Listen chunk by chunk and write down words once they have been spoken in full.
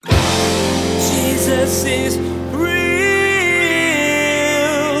Jesus is real.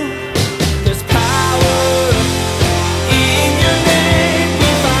 There's power in your name. We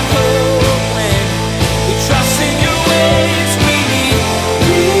find hope when we trust in your ways. We need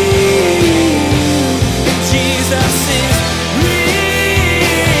real. Jesus is real.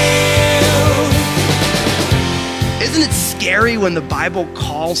 Isn't it scary when the Bible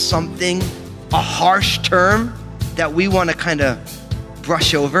calls something a harsh term that we want to kind of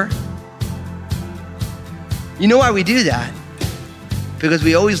brush over? You know why we do that? Because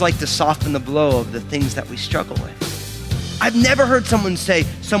we always like to soften the blow of the things that we struggle with. I've never heard someone say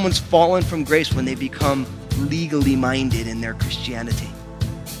someone's fallen from grace when they become legally minded in their Christianity.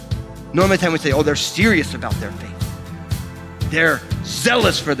 Normally the time we say, oh, they're serious about their faith. They're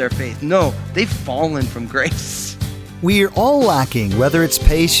zealous for their faith. No, they've fallen from grace. We're all lacking, whether it's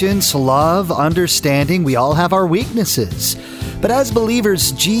patience, love, understanding. We all have our weaknesses. But as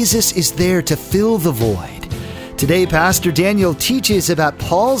believers, Jesus is there to fill the void. Today, Pastor Daniel teaches about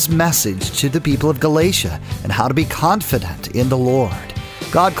Paul's message to the people of Galatia and how to be confident in the Lord.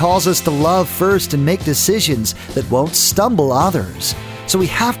 God calls us to love first and make decisions that won't stumble others. So we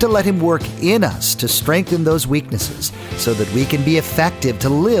have to let Him work in us to strengthen those weaknesses so that we can be effective to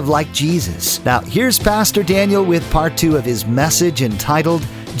live like Jesus. Now, here's Pastor Daniel with part 2 of his message entitled,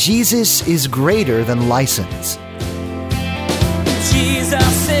 Jesus is Greater Than License.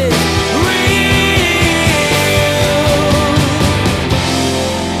 Jesus is real.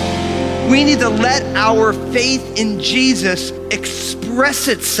 We need to let our faith in Jesus express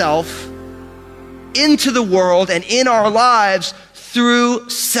itself into the world and in our lives through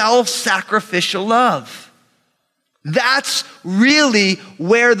self-sacrificial love. That's really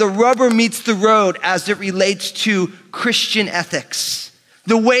where the rubber meets the road as it relates to Christian ethics.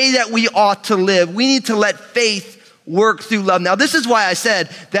 The way that we ought to live. We need to let faith work through love. Now, this is why I said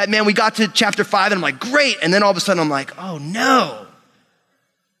that, man, we got to chapter 5 and I'm like, great. And then all of a sudden I'm like, oh no.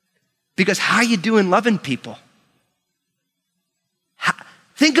 Because how you doing loving people?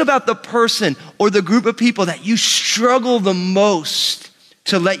 Think about the person or the group of people that you struggle the most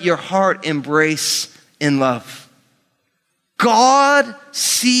to let your heart embrace in love. God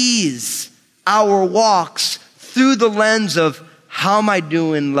sees our walks through the lens of how am I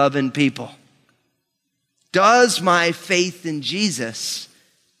doing loving people? Does my faith in Jesus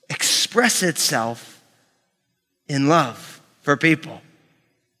express itself in love for people?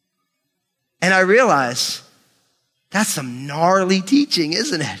 And I realize that's some gnarly teaching,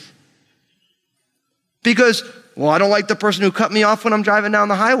 isn't it? Because, well, I don't like the person who cut me off when I'm driving down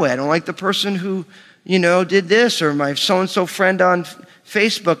the highway. I don't like the person who, did this, or my so-and-so friend on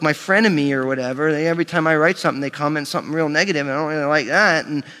Facebook, my frenemy or whatever. Every time I write something, they comment something real negative, and I don't really like that.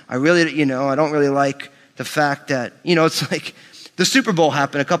 And I really, I don't really like the fact that, it's like the Super Bowl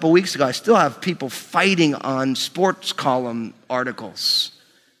happened a couple weeks ago. I still have people fighting on sports column articles.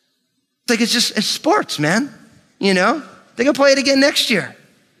 It's like, it's sports, man. They can play it again next year.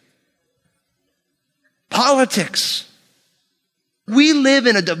 Politics. We live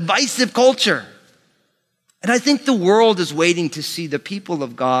in a divisive culture. And I think the world is waiting to see the people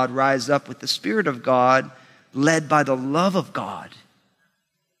of God rise up with the Spirit of God, led by the love of God.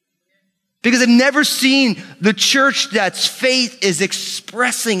 Because they've never seen the church that's faith is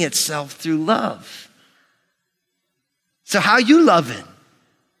expressing itself through love. So how you loving?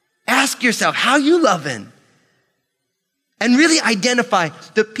 Ask yourself, how you loving? And really identify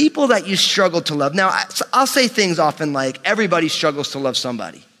the people that you struggle to love. Now, I'll say things often like, everybody struggles to love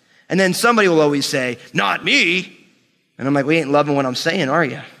somebody. And then somebody will always say, not me. And I'm like, we ain't loving what I'm saying, are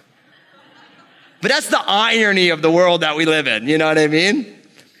you? But that's the irony of the world that we live in. You know what I mean?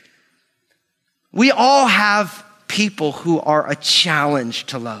 We all have people who are a challenge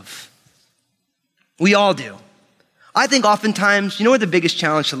to love. We all do. I think oftentimes, you know what the biggest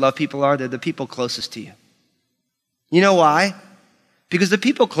challenge to love people are? They're the people closest to you. You know why? Because the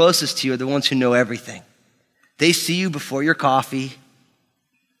people closest to you are the ones who know everything. They see you before your coffee.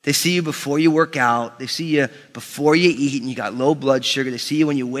 They see you before you work out. They see you before you eat and you got low blood sugar. They see you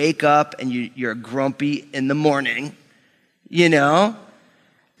when you wake up and you're grumpy in the morning,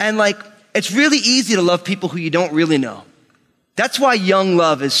 And it's really easy to love people who you don't really know. That's why young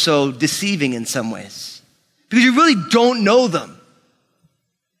love is so deceiving in some ways. Because you really don't know them.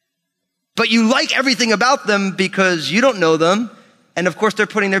 But you like everything about them because you don't know them. And of course, they're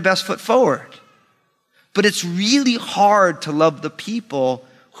putting their best foot forward. But it's really hard to love the people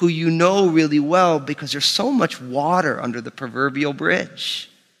who you know really well because there's so much water under the proverbial bridge.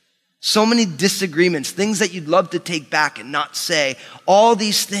 So many disagreements, things that you'd love to take back and not say, all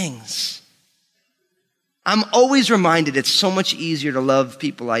these things. I'm always reminded it's so much easier to love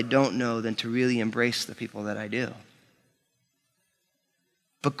people I don't know than to really embrace the people that I do.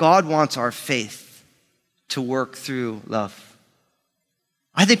 But God wants our faith to work through love.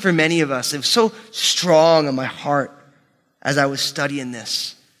 I think for many of us, it was so strong in my heart as I was studying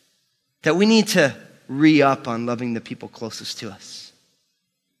this, that we need to re-up on loving the people closest to us.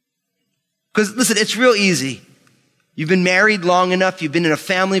 Because listen, it's real easy. You've been married long enough, you've been in a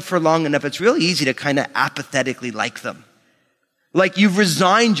family for long enough, it's really easy to kind of apathetically like them. Like you've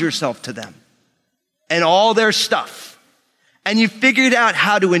resigned yourself to them and all their stuff. And you figured out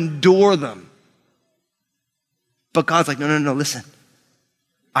how to endure them. But God's like, no, listen.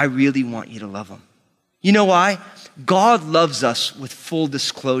 I really want you to love them. You know why? God loves us with full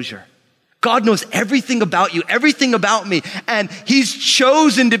disclosure. God knows everything about you, everything about me, and he's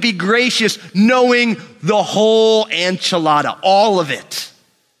chosen to be gracious, knowing the whole enchilada, all of it.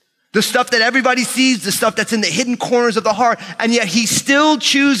 The stuff that everybody sees, the stuff that's in the hidden corners of the heart, and yet he still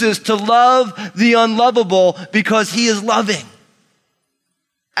chooses to love the unlovable because he is loving.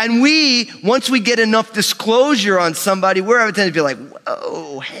 And once we get enough disclosure on somebody, we're going to be like,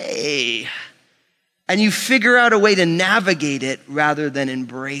 whoa, hey. And you figure out a way to navigate it rather than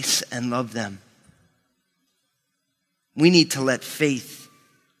embrace and love them. We need to let faith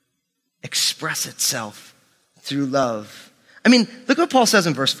express itself through love. I mean, look what Paul says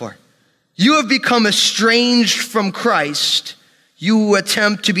in verse 4. You have become estranged from Christ. You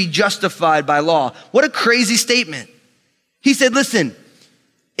attempt to be justified by law. What a crazy statement. He said, listen,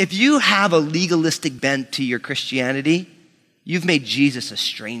 if you have a legalistic bent to your Christianity, you've made Jesus a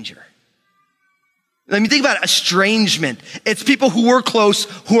stranger. I mean, think about it, estrangement. It's people who were close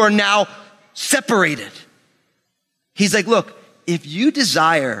who are now separated. He's like, look, if you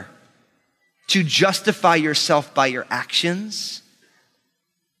desire to justify yourself by your actions,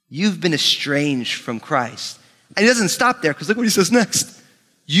 you've been estranged from Christ. And he doesn't stop there, because look what he says next.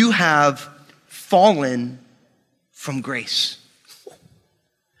 You have fallen from grace.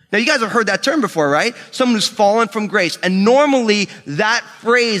 Now, you guys have heard that term before, right? Someone who's fallen from grace. And normally that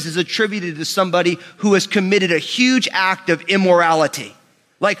phrase is attributed to somebody who has committed a huge act of immorality.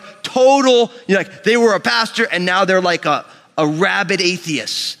 Like total, like they were a pastor and now they're like a rabid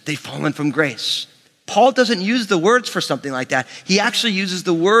atheist. They've fallen from grace. Paul doesn't use the words for something like that. He actually uses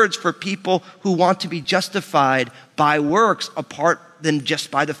the words for people who want to be justified by works apart than just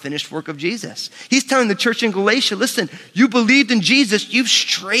by the finished work of Jesus. He's telling the church in Galatia, listen, you believed in Jesus, you've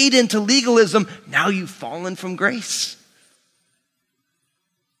strayed into legalism, now you've fallen from grace.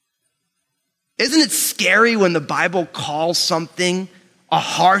 Isn't it scary when the Bible calls something a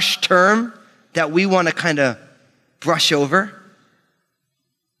harsh term that we want to kind of brush over?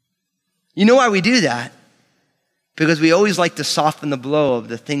 You know why we do that? Because we always like to soften the blow of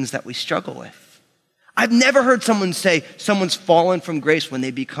the things that we struggle with. I've never heard someone say someone's fallen from grace when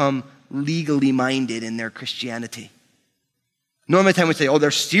they become legally minded in their Christianity. Normally time we say, oh,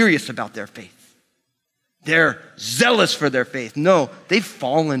 they're serious about their faith. They're zealous for their faith. No, they've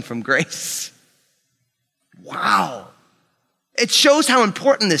fallen from grace. Wow. It shows how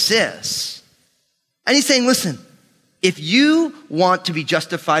important this is. And he's saying, listen, if you want to be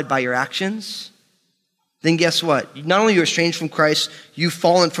justified by your actions, then guess what? Not only are you estranged from Christ, you've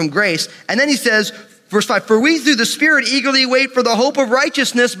fallen from grace. And then he says, verse 5, for we through the Spirit eagerly wait for the hope of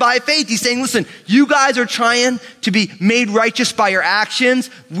righteousness by faith. He's saying, listen, you guys are trying to be made righteous by your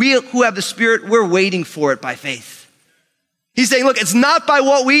actions. We who have the Spirit, we're waiting for it by faith. He's saying, look, it's not by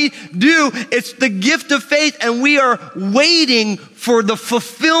what we do, it's the gift of faith, and we are waiting for the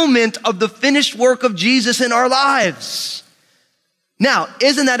fulfillment of the finished work of Jesus in our lives. Now,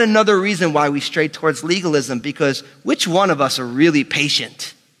 isn't that another reason why we stray towards legalism? Because which one of us are really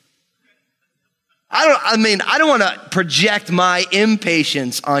patient? I don't want to project my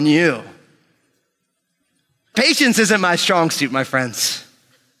impatience on you. Patience isn't my strong suit, my friends.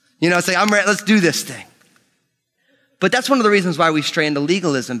 Say, I'm ready, let's do this thing. But that's one of the reasons why we stray into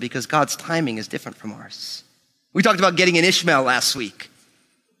legalism, because God's timing is different from ours. We talked about getting an Ishmael last week.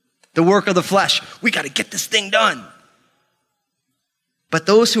 The work of the flesh. We got to get this thing done. But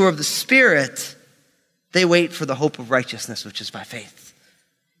those who are of the Spirit, they wait for the hope of righteousness, which is by faith.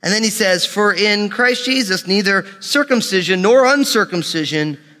 And then he says, for in Christ Jesus, neither circumcision nor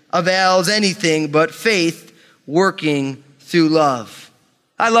uncircumcision avails anything but faith working through love.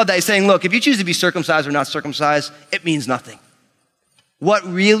 I love that. He's saying, look, if you choose to be circumcised or not circumcised, it means nothing. What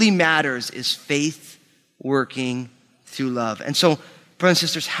really matters is faith working through love. And so, brothers and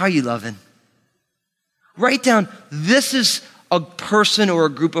sisters, how are you loving? Write down, this is a person or a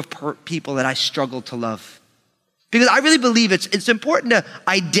group of people that I struggle to love. Because I really believe it's important to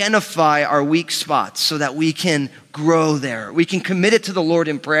identify our weak spots so that we can grow there. We can commit it to the Lord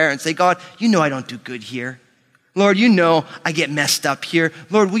in prayer and say, God, you know I don't do good here. Lord, you know I get messed up here.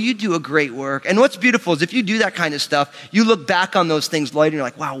 Lord, will you do a great work? And what's beautiful is if you do that kind of stuff, you look back on those things later and you're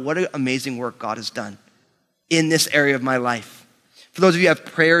like, wow, what an amazing work God has done in this area of my life. For those of you who have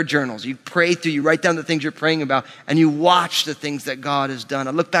prayer journals, you pray through, you write down the things you're praying about, and you watch the things that God has done.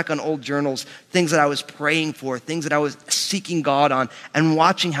 I look back on old journals, things that I was praying for, things that I was seeking God on, and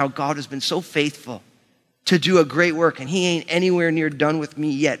watching how God has been so faithful to do a great work, and he ain't anywhere near done with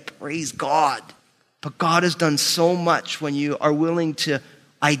me yet. Praise God. But God has done so much when you are willing to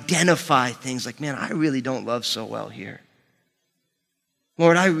identify things like, man, I really don't love so well here.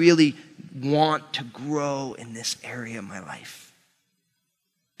 Lord, I really want to grow in this area of my life.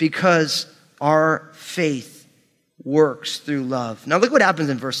 Because our faith works through love. Now look what happens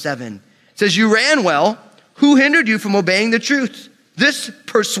in verse 7. It says, you ran well. Who hindered you from obeying the truth? This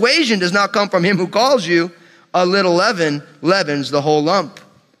persuasion does not come from him who calls you. A little leaven leavens the whole lump.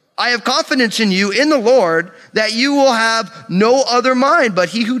 I have confidence in you, in the Lord, that you will have no other mind, but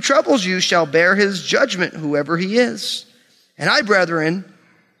he who troubles you shall bear his judgment, whoever he is. And I, brethren,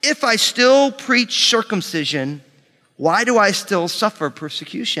 if I still preach circumcision, why do I still suffer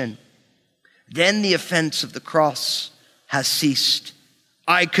persecution? Then the offense of the cross has ceased.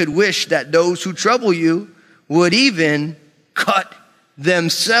 I could wish that those who trouble you would even cut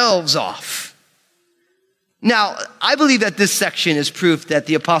themselves off. Now, I believe that this section is proof that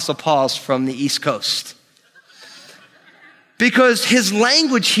the Apostle Paul's from the East Coast. Because his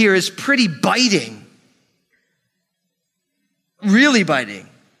language here is pretty biting. Really biting.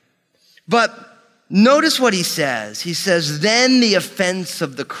 But notice what he says. He says, then the offense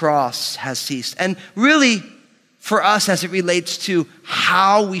of the cross has ceased. And really, for us as it relates to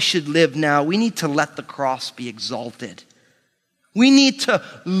how we should live now, we need to let the cross be exalted. We need to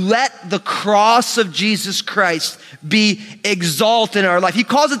let the cross of Jesus Christ be exalted in our life. He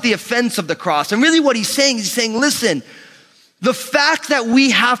calls it the offense of the cross. And really what he's saying, listen, the fact that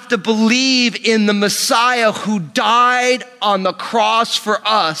we have to believe in the Messiah who died on the cross for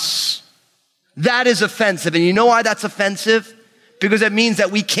us, that is offensive. And you know why that's offensive? Because it means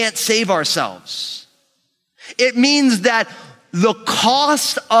that we can't save ourselves. It means that the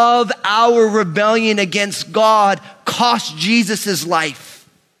cost of our rebellion against God cost Jesus his life.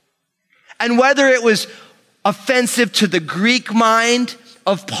 And whether it was offensive to the Greek mind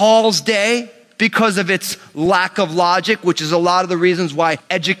of Paul's day because of its lack of logic, which is a lot of the reasons why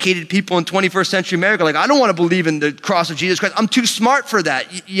educated people in 21st century America are like, I don't want to believe in the cross of Jesus Christ. I'm too smart for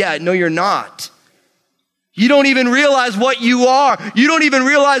that. Yeah, no, you're not. You don't even realize what you are. You don't even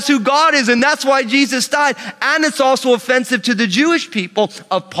realize who God is, and that's why Jesus died. And it's also offensive to the Jewish people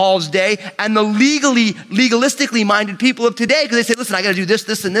of Paul's day and the legalistically minded people of today, because they say, listen, I got to do this,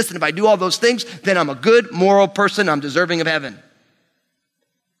 this, and this, and if I do all those things, then I'm a good, moral person. I'm deserving of heaven.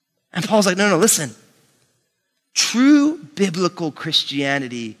 And Paul's like, no, listen. True biblical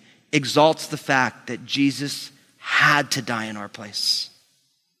Christianity exalts the fact that Jesus had to die in our place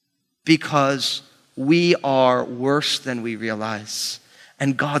because we are worse than we realize,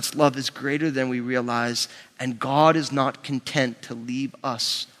 and God's love is greater than we realize, and God is not content to leave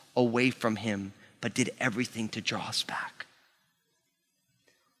us away from him, but did everything to draw us back.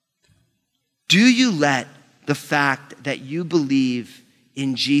 Do you let the fact that you believe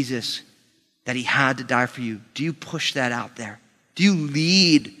in Jesus, that he had to die for you, do you push that out there? Do you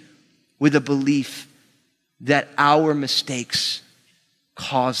lead with a belief that our mistakes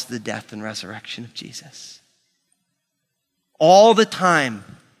caused the death and resurrection of Jesus? All the time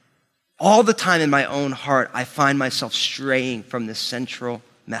in my own heart, I find myself straying from this central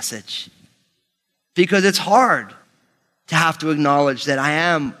message because it's hard to have to acknowledge that I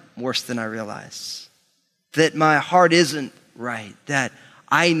am worse than I realize, that my heart isn't right, that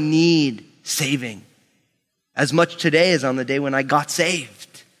I need saving as much today as on the day when I got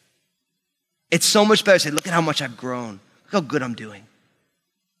saved. It's so much better to say, look at how much I've grown. Look how good I'm doing.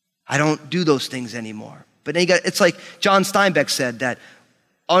 I don't do those things anymore. But then it's like John Steinbeck said, that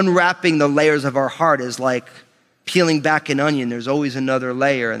unwrapping the layers of our heart is like peeling back an onion. There's always another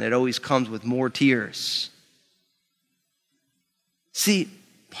layer, and it always comes with more tears. See,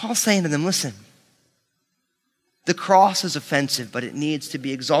 Paul's saying to them, listen, the cross is offensive, but it needs to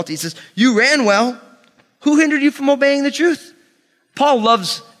be exalted. He says, you ran well. Who hindered you from obeying the truth? Paul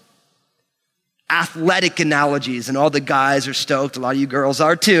loves athletic analogies, and all the guys are stoked. A lot of you girls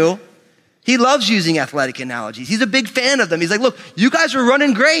are too. He loves using athletic analogies. He's a big fan of them. He's like, look, you guys are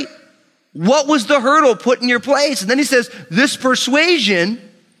running great. What was the hurdle put in your place? And then he says, this persuasion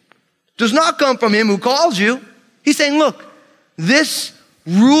does not come from him who calls you. He's saying, look, this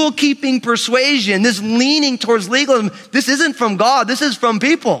rule-keeping persuasion, this leaning towards legalism, this isn't from God, this is from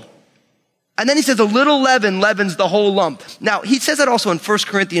people. And then he says a little leaven leavens the whole lump. Now, he says that also in 1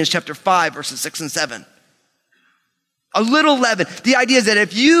 Corinthians chapter 5, verses 6 and 7. A little leaven. The idea is that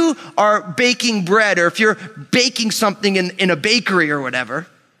if you are baking bread or if you're baking something in a bakery or whatever,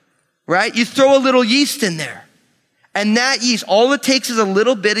 right, you throw a little yeast in there. And that yeast, all it takes is a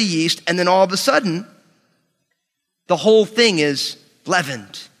little bit of yeast, and then all of a sudden, the whole thing is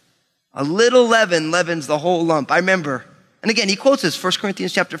leavened. A little leaven leavens the whole lump. I remember, and again, he quotes this, 1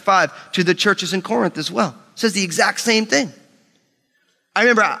 Corinthians chapter 5, to the churches in Corinth as well. It says the exact same thing. I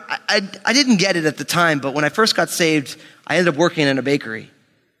remember, I didn't get it at the time, but when I first got saved, I ended up working in a bakery,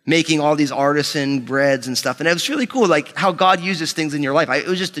 making all these artisan breads and stuff. And it was really cool, like how God uses things in your life. It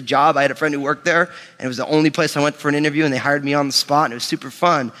was just a job. I had a friend who worked there, and it was the only place I went for an interview, and they hired me on the spot, and it was super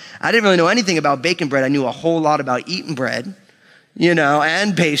fun. I didn't really know anything about baking bread. I knew a whole lot about eating bread,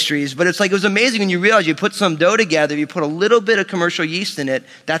 and pastries. But it's like, it was amazing when you realize you put some dough together, you put a little bit of commercial yeast in it,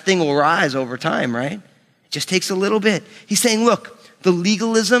 that thing will rise over time, right? It just takes a little bit. He's saying, look, the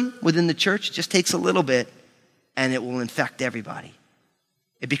legalism within the church just takes a little bit, and it will infect everybody.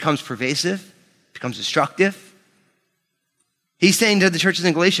 It becomes pervasive, becomes destructive. He's saying to the churches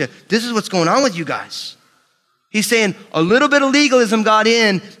in Galatia, this is what's going on with you guys. He's saying a little bit of legalism got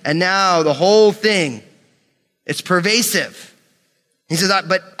in, and now the whole thing, it's pervasive. He says,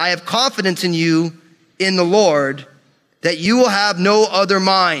 but I have confidence in you, in the Lord, that you will have no other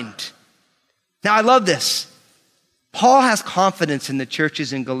mind. Now, I love this. Paul has confidence in the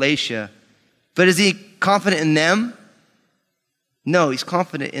churches in Galatia, but is he confident in them? No, he's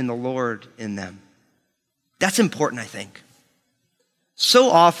confident in the Lord in them. That's important, I think. So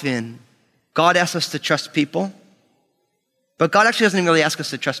often, God asks us to trust people, but God actually doesn't really ask us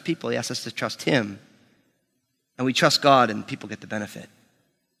to trust people. He asks us to trust him. And we trust God, and people get the benefit.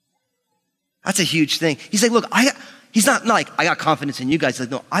 That's a huge thing. He's like, look, he's not like, I got confidence in you guys. He's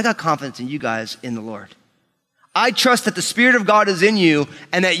like, no, I got confidence in you guys in the Lord. I trust that the Spirit of God is in you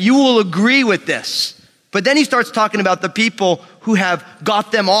and that you will agree with this. But then he starts talking about the people who have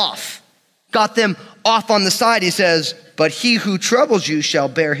got them off on the side. He says, but he who troubles you shall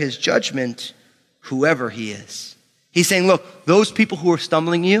bear his judgment, whoever he is. He's saying, look, those people who are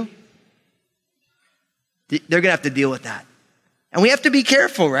stumbling you, they're going to have to deal with that. And we have to be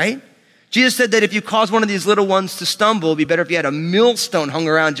careful, right? Jesus said that if you cause one of these little ones to stumble, it'd be better if you had a millstone hung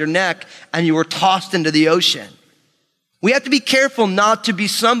around your neck and you were tossed into the ocean. We have to be careful not to be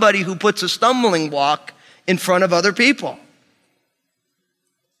somebody who puts a stumbling block in front of other people.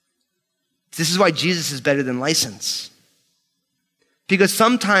 This is why Jesus is better than license. Because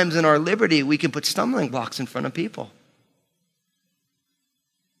sometimes in our liberty, we can put stumbling blocks in front of people.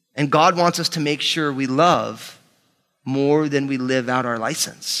 And God wants us to make sure we love more than we live out our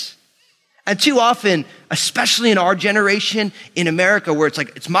license. And too often, especially in our generation in America, where it's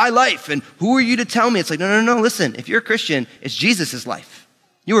like, it's my life, and who are you to tell me? It's like, no, listen, if you're a Christian, it's Jesus' life.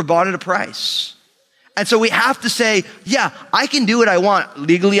 You were bought at a price. And so we have to say, yeah, I can do what I want.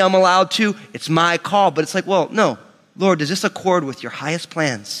 Legally, I'm allowed to. It's my call. But it's like, well, no, Lord, does this accord with your highest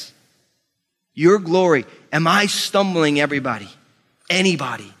plans? Your glory? Am I stumbling anybody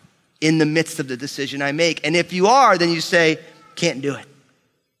in the midst of the decision I make? And if you are, then you say, can't do it.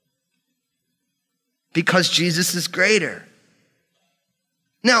 Because Jesus is greater.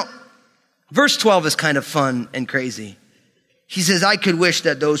 Now, verse 12 is kind of fun and crazy. He says, I could wish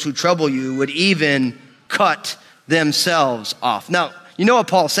that those who trouble you would even cut themselves off. Now, you know what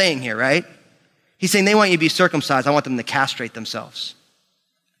Paul's saying here, right? He's saying they want you to be circumcised. I want them to castrate themselves.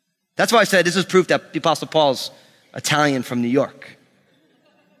 That's why I said this is proof that the Apostle Paul's Italian from New York.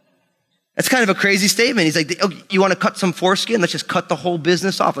 That's kind of a crazy statement. He's like, oh, you want to cut some foreskin? Let's just cut the whole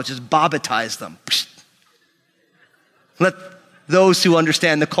business off. Let's just bobbitize them. Let those who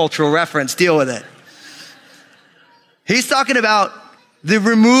understand the cultural reference deal with it. He's talking about the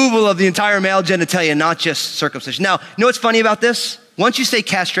removal of the entire male genitalia, not just circumcision. Now, you know what's funny about this? Once you say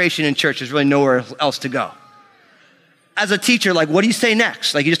castration in church, there's really nowhere else to go. As a teacher, like, what do you say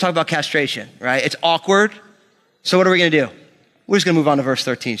next? Like, you just talk about castration, right? It's awkward. So what are we going to do? We're just going to move on to verse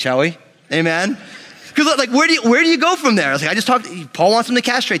 13, shall we? Amen? Because like, where do you go from there? I was like, Paul wants them to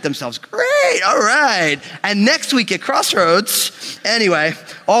castrate themselves. Great, all right. And next week at Crossroads, anyway,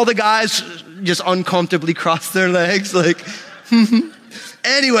 all the guys just uncomfortably cross their legs, like,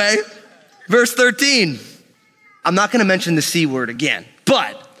 anyway, verse 13. I'm not going to mention the C word again,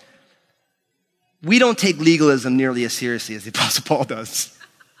 but we don't take legalism nearly as seriously as the Apostle Paul does.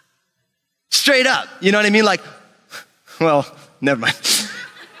 Straight up, you know what I mean? Like, well, never mind.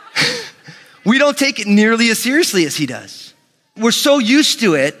 we don't take it nearly as seriously as he does. We're so used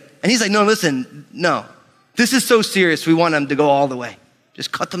to it. And he's like, no, listen, no. This is so serious. We want them to go all the way.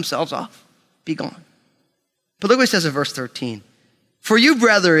 Just cut themselves off. Be gone. But look what he says in verse 13. For you,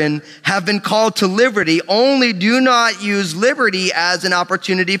 brethren, have been called to liberty, only do not use liberty as an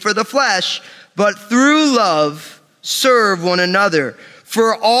opportunity for the flesh, but through love serve one another.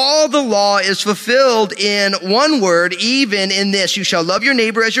 For all the law is fulfilled in one word, even in this, you shall love your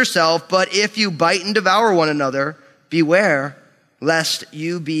neighbor as yourself, but if you bite and devour one another, beware lest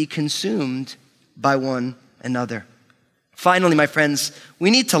you be consumed by one another. Finally, my friends,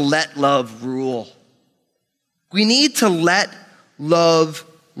 we need to let love rule. We need to let love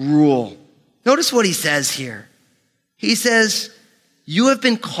rule. Notice what he says here. He says, you have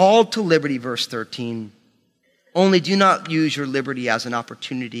been called to liberty, verse 13. Only do not use your liberty as an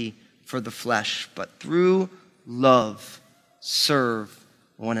opportunity for the flesh, but through love serve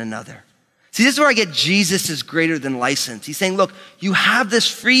one another. See, this is where I get Jesus is greater than license. He's saying, look, you have this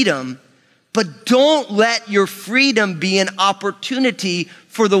freedom, but don't let your freedom be an opportunity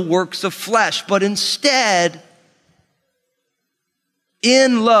for the works of flesh, but instead,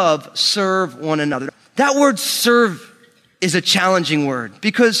 in love, serve one another. That word serve is a challenging word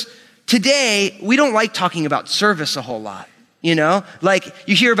because today we don't like talking about service a whole lot, you know? Like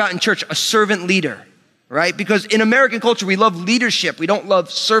you hear about in church, a servant leader, right? Because in American culture, we love leadership. We don't love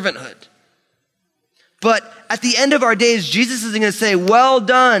servanthood. But at the end of our days, Jesus isn't going to say, well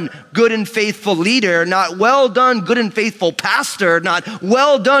done, good and faithful leader, not well done, good and faithful pastor, not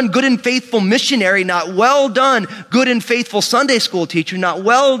well done, good and faithful missionary, not well done, good and faithful Sunday school teacher, not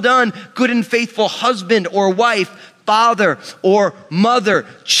well done, good and faithful husband or wife, father or mother,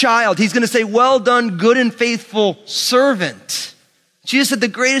 child. He's going to say, well done, good and faithful servant. Jesus said the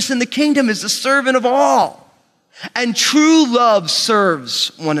greatest in the kingdom is the servant of all. And true love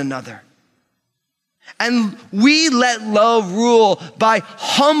serves one another. And we let love rule by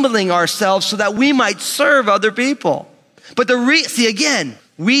humbling ourselves so that we might serve other people. But see again,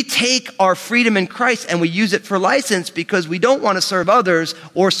 we take our freedom in Christ and we use it for license because we don't want to serve others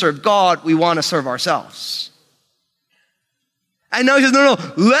or serve God. We want to serve ourselves. And now he says, no,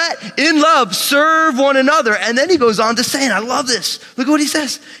 let in love serve one another. And then he goes on to say, and I love this. Look at what he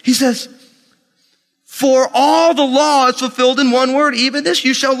says. He says, for all the law is fulfilled in one word, even this,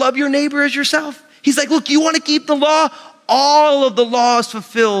 you shall love your neighbor as yourself. He's like, look, you want to keep the law? All of the law is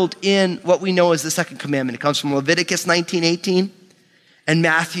fulfilled in what we know as the second commandment. It comes from Leviticus 19:18 and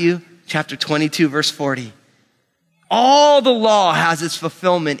Matthew chapter 22, verse 40. All the law has its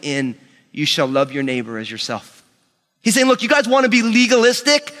fulfillment in you shall love your neighbor as yourself. He's saying, look, you guys want to be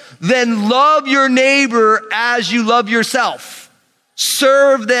legalistic? Then love your neighbor as you love yourself.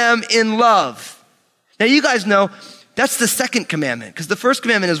 Serve them in love. Now you guys know that's the second commandment, because the first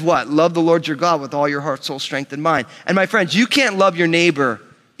commandment is what? Love the Lord your God with all your heart, soul, strength, and mind. And my friends, you can't love your neighbor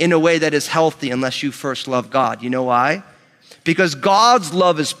in a way that is healthy unless you first love God. You know why? Because God's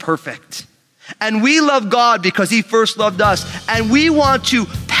love is perfect. And we love God because he first loved us. And we want to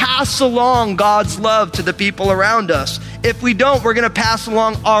pass along God's love to the people around us. If we don't, we're going to pass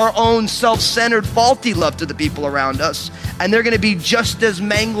along our own self-centered, faulty love to the people around us. And they're going to be just as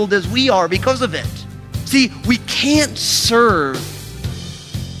mangled as we are because of it. See, we can't serve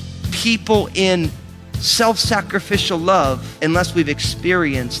people in self-sacrificial love unless we've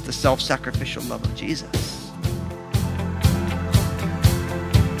experienced the self-sacrificial love of Jesus.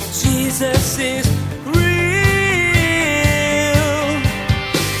 Jesus is real.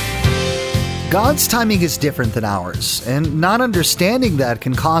 God's timing is different than ours, and not understanding that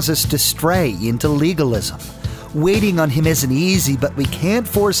can cause us to stray into legalism. Waiting on him isn't easy, but we can't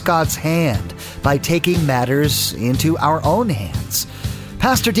force God's hand by taking matters into our own hands.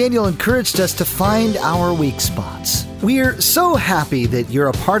 Pastor Daniel encouraged us to find our weak spots. We're so happy that you're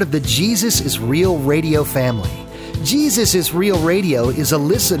a part of the Jesus is Real radio family. Jesus is Real Radio is a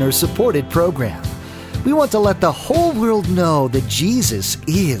listener-supported program. We want to let the whole world know that Jesus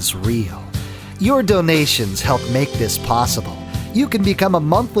is real. Your donations help make this possible. You can become a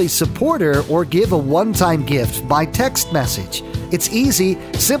monthly supporter or give a one-time gift by text message. It's easy.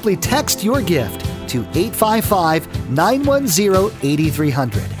 Simply text your gift to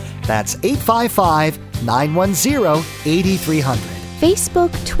 855-910-8300. That's 855-910-8300.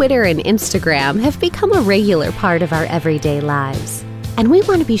 Facebook, Twitter, and Instagram have become a regular part of our everyday lives. And we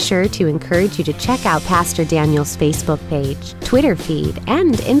want to be sure to encourage you to check out Pastor Daniel's Facebook page, Twitter feed,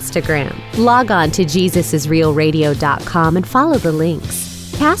 and Instagram. Log on to JesusIsRealRadio.com and follow the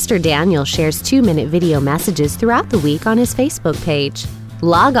links. Pastor Daniel shares 2-minute video messages throughout the week on his Facebook page.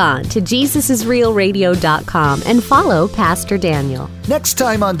 Log on to JesusIsRealRadio.com and follow Pastor Daniel. Next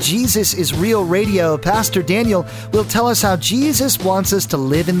time on Jesus is Real Radio, Pastor Daniel will tell us how Jesus wants us to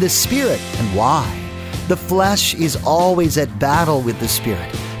live in the Spirit and why. The flesh is always at battle with the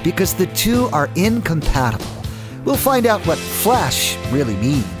Spirit because the two are incompatible. We'll find out what flesh really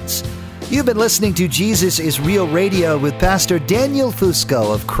means. You've been listening to Jesus is Real Radio with Pastor Daniel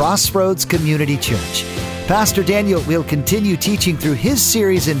Fusco of Crossroads Community Church. Pastor Daniel will continue teaching through his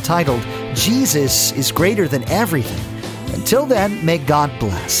series entitled Jesus is Greater Than Everything. Until then, may God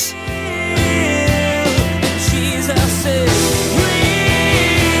bless.